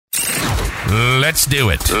Let's do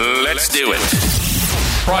it. Let's do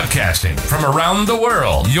it. Broadcasting from around the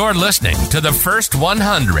world, you're listening to The First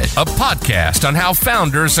 100, a podcast on how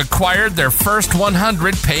founders acquired their first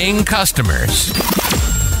 100 paying customers.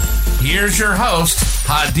 Here's your host,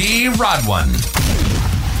 Hadi Radwan.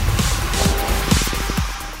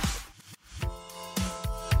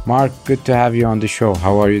 Marc, good to have you on the show.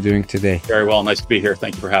 How are you doing today? Very well. Nice to be here.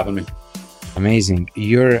 Thank you for having me. Amazing.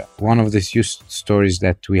 You're one of the few stories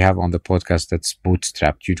that we have on the podcast that's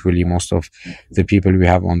bootstrapped. Usually most of the people we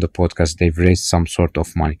have on the podcast, they've raised some sort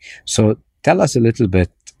of money. So tell us a little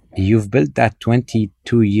bit. You've built that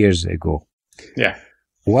 22 years ago. Yeah.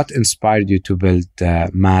 What inspired you to build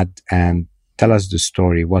MAD, and tell us the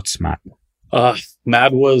story. What's MAD?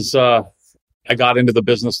 MAD was... I got into the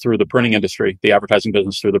business through the printing industry, the advertising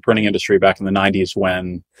business through the printing industry back in the 90s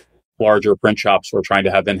when larger print shops were trying to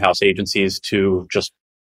have in-house agencies to just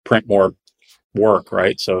print more work,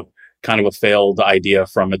 right? So kind of a failed idea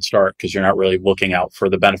from its start because you're not really looking out for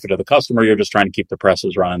the benefit of the customer. You're just trying to keep the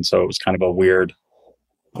presses running. So it was kind of a weird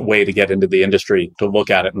way to get into the industry, to look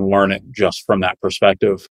at it and learn it just from that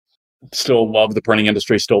perspective. Still love the printing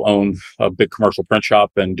industry, still own a big commercial print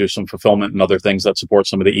shop and do some fulfillment and other things that support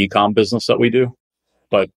some of the e-com business that we do,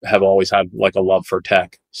 but have always had like a love for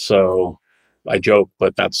tech. So I joke,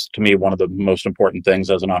 but that's to me one of the most important things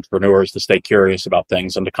as an entrepreneur is to stay curious about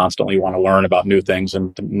things and to constantly want to learn about new things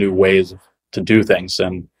and new ways to do things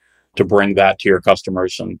and to bring that to your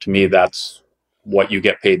customers. And to me, that's what you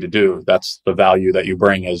get paid to do. That's the value that you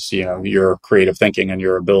bring is, your creative thinking and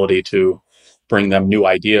your ability to bring them new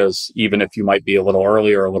ideas. Even if you might be a little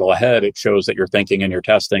early or a little ahead, it shows that you're thinking and you're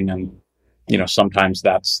testing. And, sometimes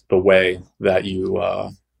that's the way that you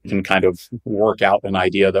can kind of work out an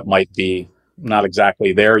idea that might be not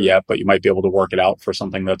exactly there yet, but you might be able to work it out for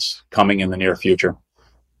something that's coming in the near future.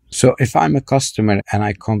 So if I'm a customer and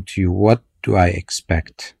I come to you, what do I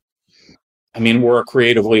expect? I mean, we're a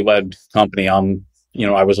creatively led company.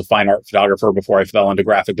 I was a fine art photographer before I fell into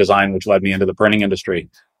graphic design, which led me into the printing industry.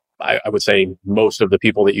 I would say most of the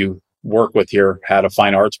people that you work with here had a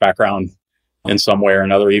fine arts background in some way or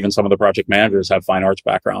another. Even some of the project managers have fine arts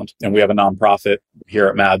background. And we have a nonprofit here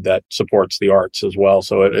at MAD that supports the arts as well.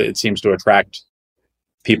 So it seems to attract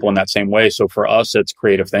people in that same way. So for us, it's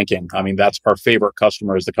creative thinking. I mean, that's our favorite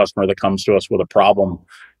customer is the customer that comes to us with a problem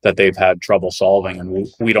that they've had trouble solving. And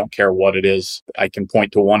we don't care what it is. I can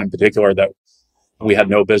point to one in particular that we had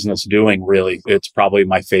no business doing, really. It's probably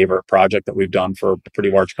my favorite project that we've done for a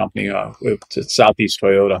pretty large company. It's Southeast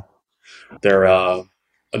Toyota. They're a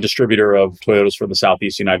distributor of Toyotas for the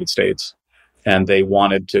Southeast United States. And they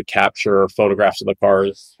wanted to capture photographs of the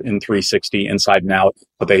cars in 360 inside and out,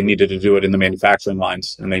 but they needed to do it in the manufacturing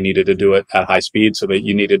lines. And they needed to do it at high speed so that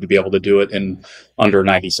you needed to be able to do it in under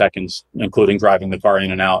 90 seconds, including driving the car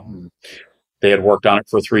in and out. And they had worked on it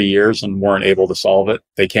for 3 years and weren't able to solve it.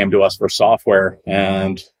 They came to us for software.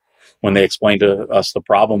 And when they explained to us the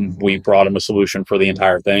problem, we brought them a solution for the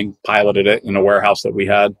entire thing, piloted it in a warehouse that we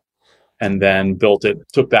had, and then built it,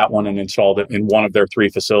 took that one and installed it in one of their 3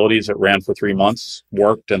 facilities. It ran for 3 months,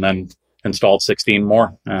 worked, and then installed 16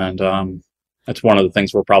 more. And that's one of the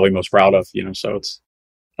things we're probably most proud of, so it's...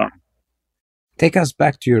 Take us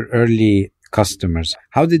back to your early customers.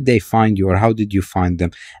 How did they find you, or how did you find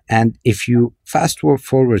them? And if you fast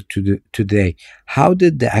forward to today, how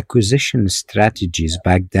did the acquisition strategies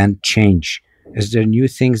back then change? Is there new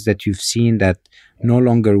things that you've seen that no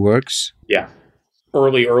longer works? Yeah.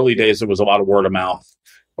 Early days, it was a lot of word of mouth.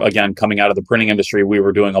 Again, coming out of the printing industry, we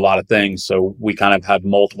were doing a lot of things. So we kind of had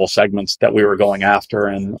multiple segments that we were going after.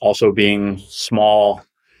 And also being small,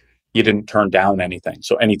 you didn't turn down anything.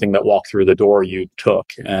 So anything that walked through the door, you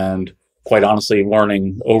took. And quite honestly,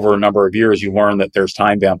 learning over a number of years, you learn that there's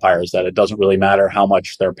time vampires, that it doesn't really matter how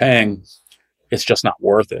much they're paying. It's just not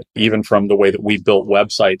worth it. Even from the way that we built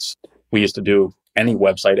websites, we used to do any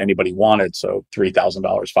website anybody wanted. So $3,000,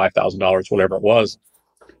 $5,000, whatever it was.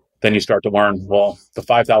 Then you start to learn, well, the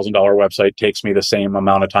 $5,000 website takes me the same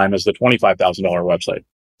amount of time as the $25,000 website.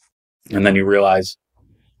 And then you realize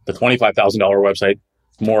the $25,000 website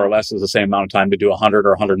more or less is the same amount of time to do a $100,000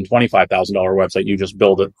 or $125,000 website. You just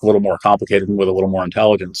build it a little more complicated and with a little more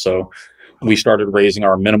intelligence. So we started raising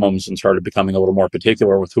our minimums and started becoming a little more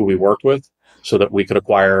particular with who we worked with so that we could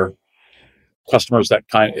acquire customers that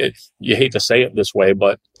you hate to say it this way,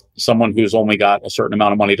 but someone who's only got a certain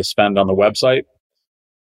amount of money to spend on the website,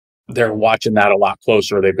 they're watching that a lot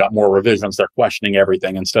closer. They've got more revisions. They're questioning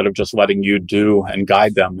everything instead of just letting you do and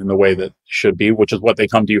guide them in the way that should be, which is what they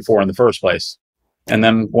come to you for in the first place. And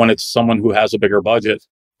then when it's someone who has a bigger budget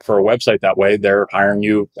for a website that way, they're hiring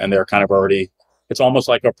you and they're kind of already It's almost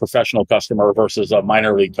like a professional customer versus a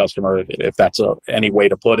minor league customer, if that's any way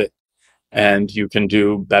to put it. And you can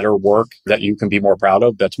do better work that you can be more proud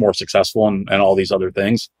of, that's more successful, and all these other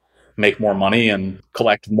things, make more money and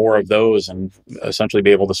collect more of those and essentially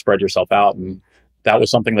be able to spread yourself out. And that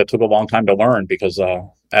was something that took a long time to learn because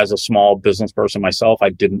as a small business person myself, I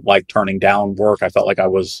didn't like turning down work. I felt like I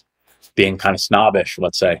was being kind of snobbish,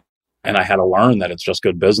 let's say. And I had to learn that it's just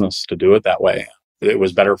good business to do it that way. It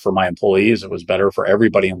was better for my employees. It was better for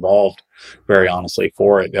everybody involved, very honestly,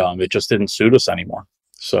 for it. It just didn't suit us anymore.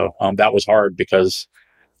 So that was hard because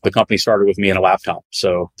the company started with me and a laptop.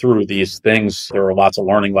 So through these things, there were lots of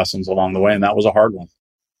learning lessons along the way, and that was a hard one.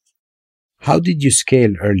 How did you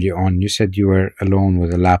scale early on? You said you were alone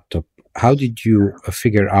with a laptop. How did you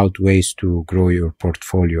figure out ways to grow your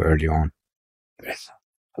portfolio early on?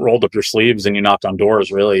 Rolled up your sleeves and you knocked on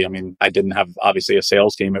doors, really. I mean, I didn't have, obviously, a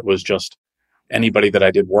sales team. It was just anybody that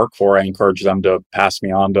I did work for, I encouraged them to pass me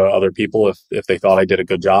on to other people if they thought I did a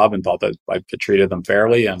good job and thought that I treated them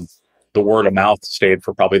fairly. And the word of mouth stayed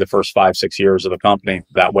for probably the first 5-6 years of the company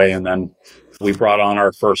that way. And then we brought on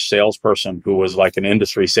our first salesperson who was like an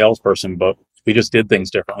industry salesperson, but we just did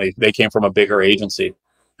things differently. They came from a bigger agency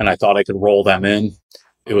and I thought I could roll them in.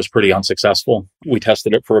 It was pretty unsuccessful. We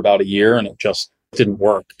tested it for about a year and it just didn't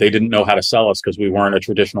work. They didn't know how to sell us because we weren't a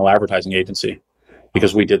traditional advertising agency,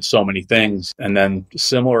 because we did so many things. And then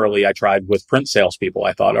similarly, I tried with print salespeople.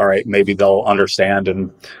 I thought, all right, maybe they'll understand,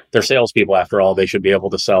 and they're salespeople after all, they should be able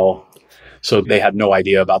to sell. So they had no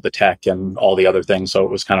idea about the tech and all the other things. So it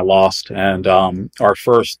was kind of lost. And our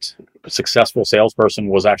first successful salesperson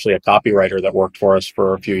was actually a copywriter that worked for us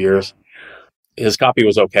for a few years. His copy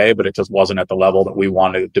was okay, but it just wasn't at the level that we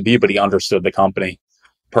wanted it to be, but he understood the company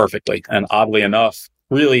perfectly. And oddly enough,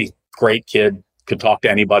 really great kid, could talk to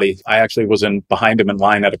anybody. I actually was behind him in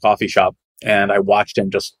line at a coffee shop, and I watched him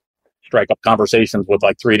just strike up conversations with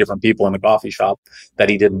like 3 different people in the coffee shop that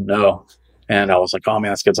he didn't know. And I was like, oh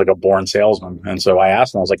man, this kid's like a born salesman. And so I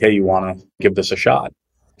asked him, I was like, hey, you want to give this a shot?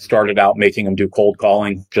 Started out making him do cold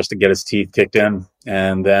calling just to get his teeth kicked in.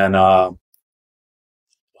 And then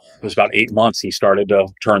it was about 8 months, he started to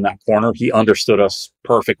turn that corner. He understood us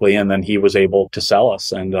perfectly, and then he was able to sell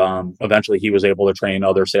us. And eventually he was able to train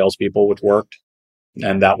other salespeople, which worked.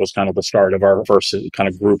 And that was kind of the start of our first kind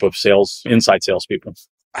of group of inside salespeople.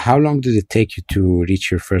 How long did it take you to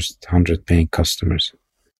reach your first 100 paying customers?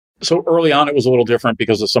 So early on, it was a little different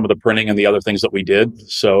because of some of the printing and the other things that we did.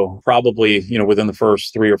 So probably, within the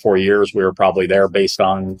first 3 or 4 years, we were probably there based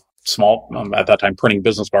on small, at that time, printing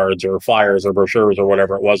business cards or flyers or brochures or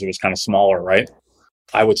whatever it was. It was kind of smaller, right?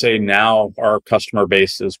 I would say now our customer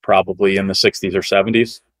base is probably in the 60s or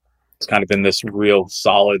 70s. It's kind of in this real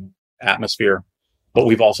solid atmosphere. But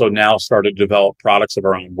we've also now started to develop products of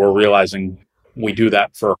our own. We're realizing we do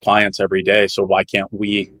that for our clients every day. So why can't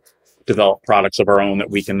we develop products of our own that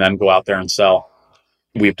we can then go out there and sell?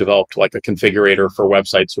 We've developed like a configurator for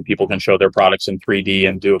websites so people can show their products in 3D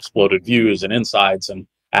and do exploded views and insides and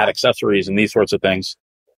add accessories and these sorts of things.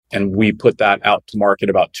 And we put that out to market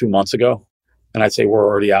about 2 months ago. And I'd say we're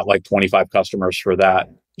already at like 25 customers for that.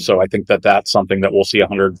 So I think that that's something that we'll see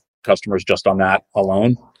 100 customers just on that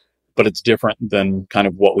alone. But it's different than kind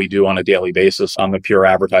of what we do on a daily basis on the pure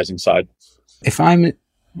advertising side. If I'm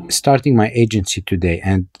starting my agency today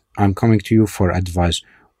and I'm coming to you for advice,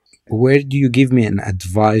 where do you give me an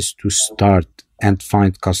advice to start and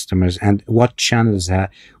find customers, and what channels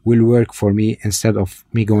will work for me instead of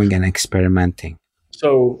me going and experimenting?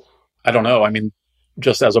 So I don't know. I mean,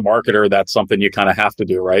 just as a marketer, that's something you kind of have to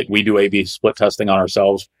do, right? We do A/B split testing on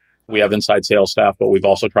ourselves. We have inside sales staff, but we've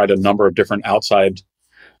also tried a number of different outside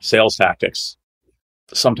sales tactics.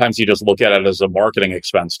 Sometimes you just look at it as a marketing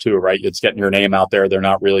expense too, right? It's getting your name out there. They're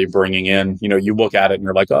not really bringing in, you look at it and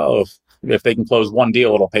you're like, oh, if they can close one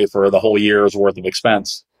deal, it'll pay for the whole year's worth of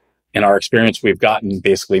expense. In our experience, we've gotten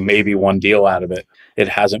basically maybe one deal out of it. It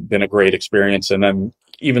hasn't been a great experience. And then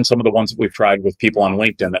even some of the ones that we've tried with people on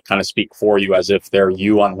LinkedIn that kind of speak for you as if they're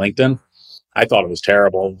you on LinkedIn, I thought it was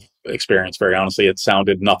terrible experience. Very honestly, it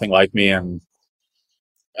sounded nothing like me. And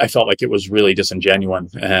I felt like it was really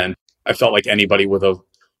disingenuous, and I felt like anybody with a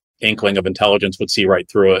inkling of intelligence would see right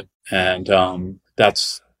through it. And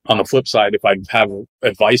that's on the flip side. If I have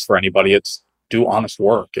advice for anybody, it's do honest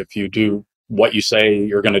work. If you do what you say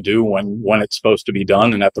you're going to do when it's supposed to be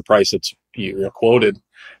done and at the price you're quoted,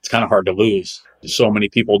 it's kind of hard to lose. So many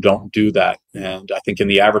people don't do that. And I think in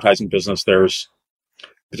the advertising business, there's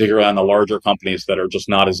particularly on the larger companies that are just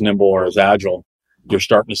not as nimble or as agile, you're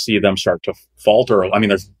starting to see them start to falter. I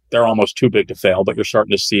mean, they're almost too big to fail, but you're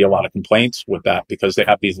starting to see a lot of complaints with that because they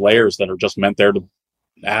have these layers that are just meant there to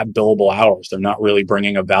add billable hours. They're not really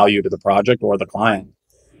bringing a value to the project or the client.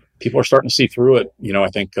 People are starting to see through it. I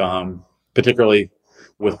think particularly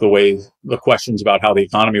with the questions about how the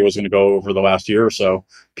economy was going to go over the last year or so,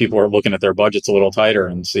 people are looking at their budgets a little tighter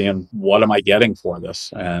and seeing, what am I getting for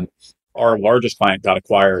this? And our largest client got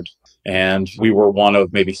acquired, and we were one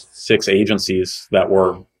of maybe 6 agencies that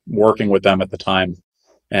were working with them at the time.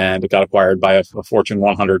 And it got acquired by a Fortune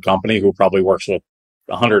 100 company who probably works with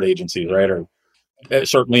 100 agencies, right? Or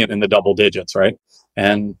certainly in the double digits, right?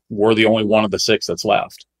 And we're the only one of the 6 that's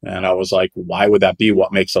left. And I was like, why would that be?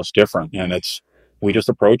 What makes us different? And we just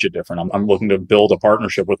approach it different. I'm looking to build a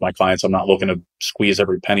partnership with my clients. I'm not looking to squeeze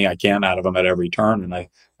every penny I can out of them at every turn. And I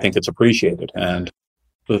think it's appreciated. And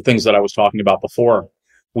the things that I was talking about before,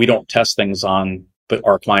 we don't test things on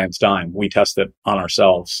our client's dime. We test it on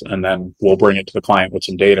ourselves. And then we'll bring it to the client with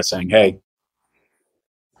some data saying, hey,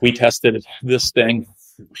 we tested this thing.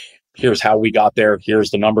 Here's how we got there.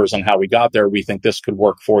 Here's the numbers on how we got there. We think this could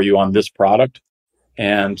work for you on this product,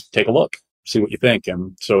 and take a look, see what you think.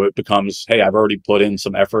 And so it becomes, hey, I've already put in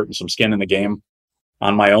some effort and some skin in the game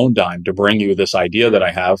on my own dime to bring you this idea that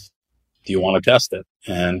I have. Do you want to test it?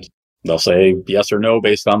 And they'll say yes or no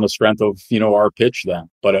based on the strength of, our pitch then.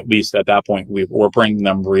 But at least at that point, we're bringing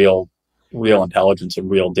them real intelligence and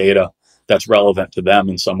real data that's relevant to them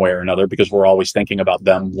in some way or another, because we're always thinking about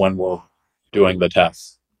them when we're doing the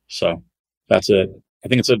tests. So that's it. I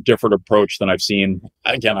think it's a different approach than I've seen.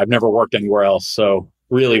 Again, I've never worked anywhere else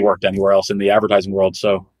in the advertising world.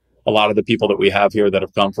 So a lot of the people that we have here that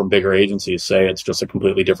have come from bigger agencies say it's just a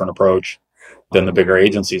completely different approach than the bigger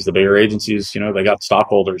agencies. The bigger agencies, they got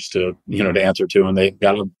stockholders to answer to, and they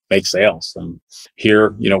got to make sales. And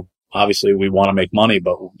here, obviously we want to make money,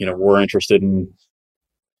 but, we're interested in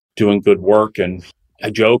doing good work. And I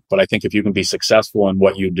joke, but I think if you can be successful in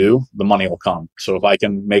what you do, the money will come. So if I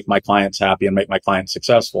can make my clients happy and make my clients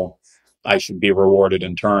successful, I should be rewarded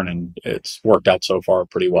in turn. And it's worked out so far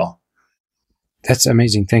pretty well. That's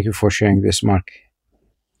amazing. Thank you for sharing this, Marc.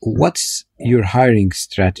 What's your hiring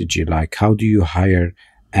strategy like? How do you hire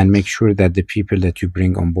and make sure that the people that you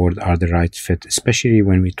bring on board are the right fit, especially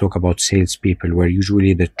when we talk about salespeople, where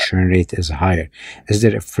usually the churn rate is higher? Is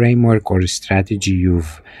there a framework or a strategy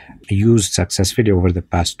you've used successfully over the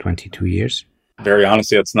past 22 years? Very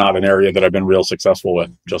honestly, it's not an area that I've been real successful with.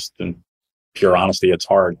 Just in pure honesty, it's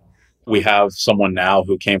hard. We have someone now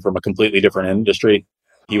who came from a completely different industry.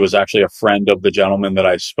 He was actually a friend of the gentleman that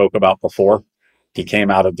I spoke about before. He came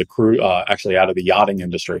out of out of the yachting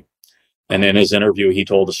industry. And in his interview, he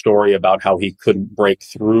told a story about how he couldn't break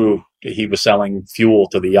through. He was selling fuel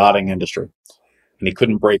to the yachting industry, and he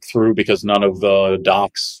couldn't break through because none of the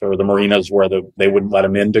docks or the marinas where they wouldn't let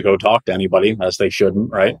him in to go talk to anybody, as they shouldn't,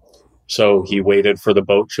 right? So he waited for the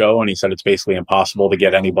boat show, and he said it's basically impossible to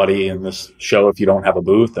get anybody in this show if you don't have a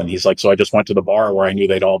booth. And he's like, so I just went to the bar where I knew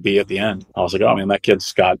they'd all be at the end. I was like, oh man, that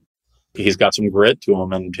kid's he's got some grit to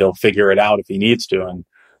him, and he'll figure it out if he needs to. And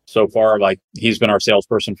so far, he's been our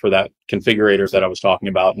salesperson for that configurators that I was talking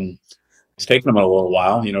about. And it's taken him a little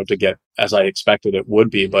while, to get as I expected it would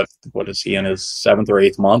be. But what is he in his 7th or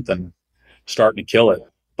 8th month and starting to kill it?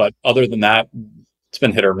 But other than that, it's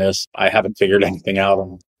been hit or miss. I haven't figured anything out.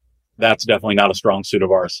 And that's definitely not a strong suit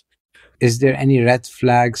of ours. Is there any red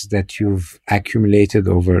flags that you've accumulated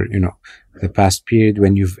over, the past period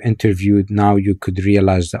when you've interviewed? Now you could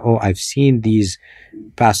realize that, I've seen these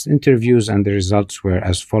past interviews and the results were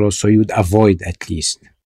as follows. So you'd avoid at least.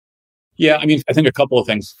 Yeah, I think a couple of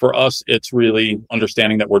things. For us, it's really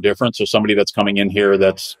understanding that we're different. So somebody that's coming in here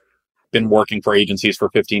that's been working for agencies for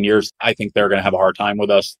 15 years, I think they're going to have a hard time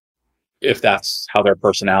with us if that's how their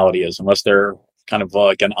personality is, unless they're kind of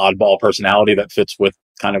like an oddball personality that fits with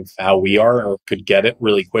kind of how we are or could get it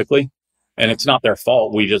really quickly. And it's not their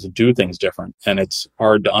fault. We just do things different, and it's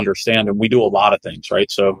hard to understand. And we do a lot of things, right?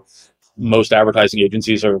 So most advertising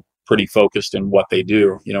agencies are pretty focused in what they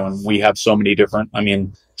do, and we have so many different,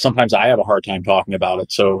 sometimes I have a hard time talking about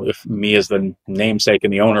it. So if me as the namesake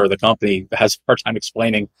and the owner of the company has a hard time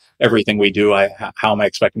explaining everything we do, how am I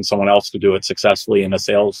expecting someone else to do it successfully in a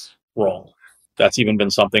sales role? That's even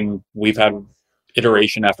been something we've had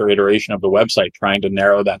iteration after iteration of the website, trying to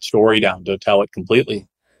narrow that story down to tell it completely,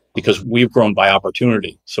 because we've grown by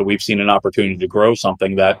opportunity. So we've seen an opportunity to grow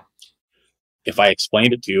something that if I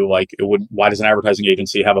explained it to you, why does an advertising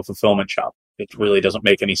agency have a fulfillment shop? It really doesn't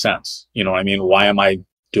make any sense. You know what I mean? Why am I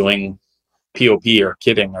doing POP or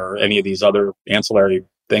kitting or any of these other ancillary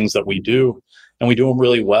things that we do? And we do them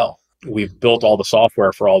really well. We've built all the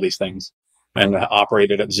software for all these things and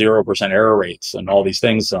operated at 0% error rates and all these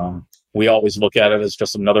things. we always look at it as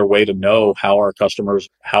just another way to know how our customers,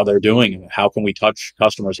 how they're doing. How can we touch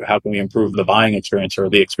customers? How can we improve the buying experience or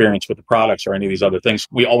the experience with the products or any of these other things?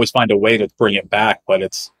 We always find a way to bring it back,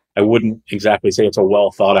 but I wouldn't exactly say it's a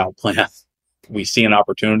well thought out plan. We see an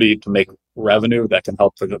opportunity to make revenue that can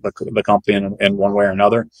help the company in one way or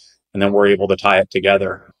another. And then we're able to tie it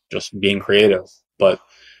together, just being creative. But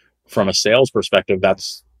from a sales perspective, that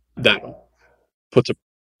puts a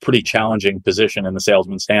pretty challenging position in the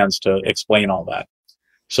salesman's hands to explain all that.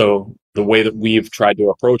 So the way that we've tried to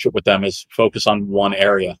approach it with them is focus on one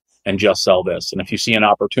area and just sell this. And if you see an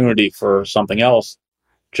opportunity for something else,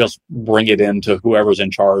 just bring it into whoever's in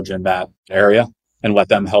charge in that area and let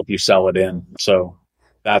them help you sell it in. So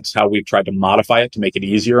that's how we've tried to modify it to make it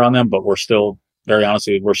easier on them. But we're still, very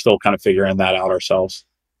honestly, we're still kind of figuring that out ourselves.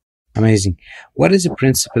 Amazing. What is a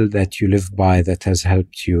principle that you live by that has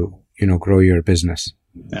helped you, grow your business?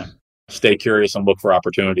 Yeah. Stay curious and look for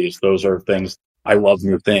opportunities. Those are things. I love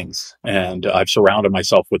new things, and I've surrounded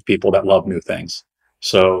myself with people that love new things.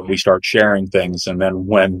 So we start sharing things. And then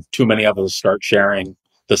when too many of us start sharing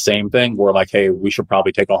the same thing, we're like, hey, we should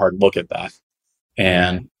probably take a hard look at that.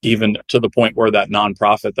 And even to the point where that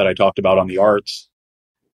nonprofit that I talked about on the arts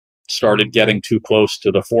started getting too close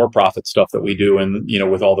to the for-profit stuff that we do. And,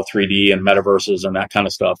 with all the 3D and metaverses and that kind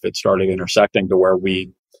of stuff, it started intersecting to where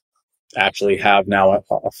we actually have now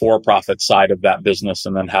a for-profit side of that business,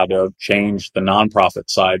 and then how to change the nonprofit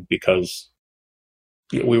side, because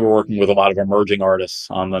we were working with a lot of emerging artists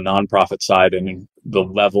on the nonprofit side, and the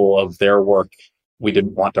level of their work, we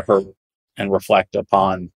didn't want to hurt and reflect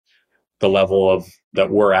upon the level of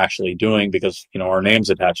that we're actually doing, because, our name's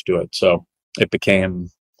attached to it. So it became,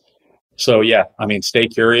 stay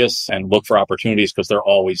curious and look for opportunities, because they're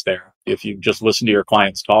always there. If you just listen to your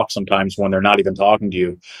clients talk, sometimes when they're not even talking to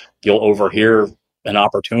you, you'll overhear an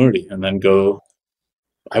opportunity and then go,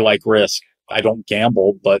 I like risk. I don't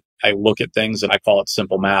gamble, but I look at things and I call it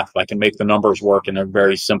simple math. I can make the numbers work in a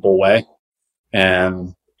very simple way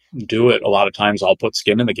and do it. A lot of times I'll put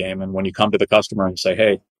skin in the game. And when you come to the customer and say,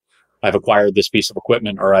 hey, I've acquired this piece of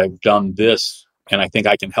equipment, or I've done this, and I think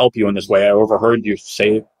I can help you in this way. I overheard you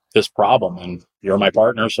say this problem, and you're my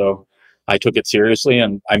partner. So I took it seriously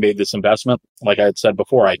and I made this investment. Like I had said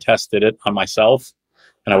before, I tested it on myself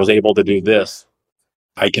and I was able to do this.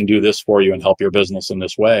 I can do this for you and help your business in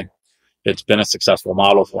this way. It's been a successful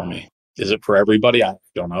model for me. Is it for everybody? I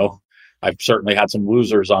don't know. I've certainly had some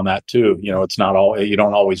losers on that too. It's not all, you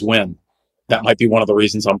don't always win. That might be one of the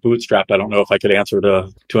reasons I'm bootstrapped. I don't know if I could answer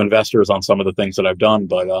to investors on some of the things that I've done,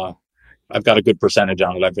 but I've got a good percentage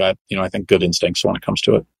on it. I've got, I think, good instincts when it comes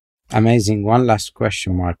to it. Amazing. One last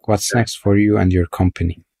question, Marc. What's next for you and your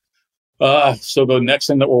company? So the next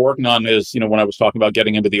thing that we're working on is, when I was talking about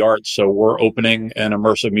getting into the arts, so we're opening an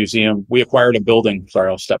immersive museum. We acquired a building. Sorry,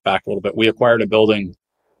 I'll step back a little bit. We acquired a building,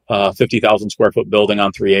 50,000 square foot building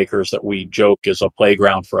on 3 acres that we joke is a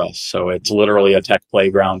playground for us. So it's literally a tech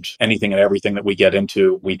playground. Anything and everything that we get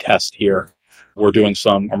into, we test here. We're doing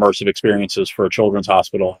some immersive experiences for a children's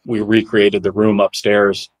hospital. We recreated the room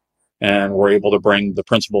upstairs, and we're able to bring the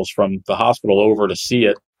principals from the hospital over to see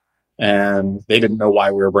it. And they didn't know why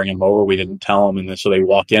we were bringing them over. We didn't tell them. And so they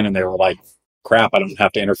walk in and they were like, crap, I don't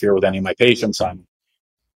have to interfere with any of my patients. I'm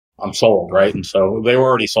sold, right? And so they were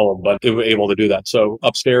already sold, but they were able to do that. So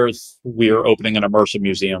upstairs, we are opening an immersive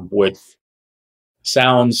museum, which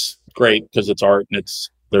sounds great because it's art and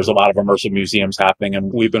there's a lot of immersive museums happening.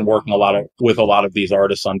 And we've been working with a lot of these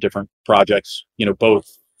artists on different projects, both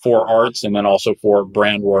for arts and then also for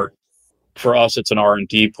brand work. For us, it's an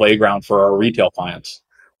R&D playground for our retail clients.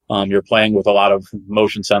 You're playing with a lot of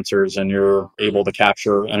motion sensors, and you're able to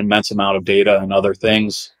capture an immense amount of data and other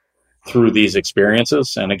things through these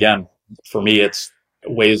experiences. And again, for me, it's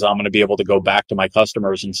ways I'm going to be able to go back to my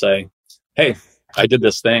customers and say, hey, I did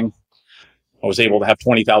this thing. I was able to have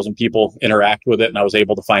 20,000 people interact with it, and I was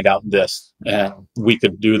able to find out this. And we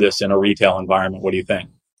could do this in a retail environment. What do you think?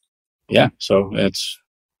 Yeah. So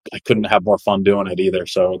I couldn't have more fun doing it either.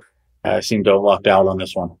 So I seem to have lucked out on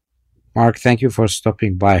this one. Marc, thank you for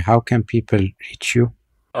stopping by. How can people reach you?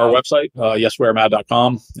 Our website,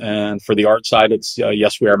 yeswearemad.com. And for the art side, it's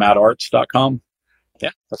yeswearemadarts.com. Yeah,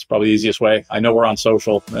 that's probably the easiest way. I know we're on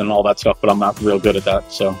social and all that stuff, but I'm not real good at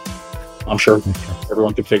that. So I'm sure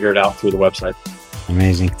everyone can figure it out through the website.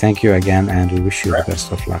 Amazing. Thank you again, and we wish you the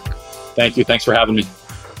best of luck. Thank you. Thanks for having me.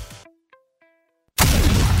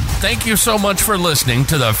 Thank you so much for listening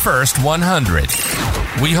to the First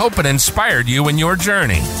 100. We hope it inspired you in your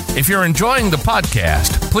journey. If you're enjoying the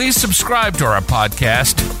podcast, please subscribe to our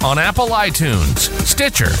podcast on Apple iTunes,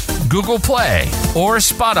 Stitcher, Google Play, or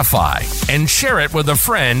Spotify and share it with a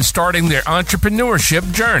friend starting their entrepreneurship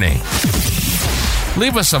journey.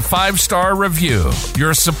 Leave us a 5-star review.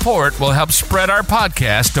 Your support will help spread our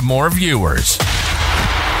podcast to more viewers.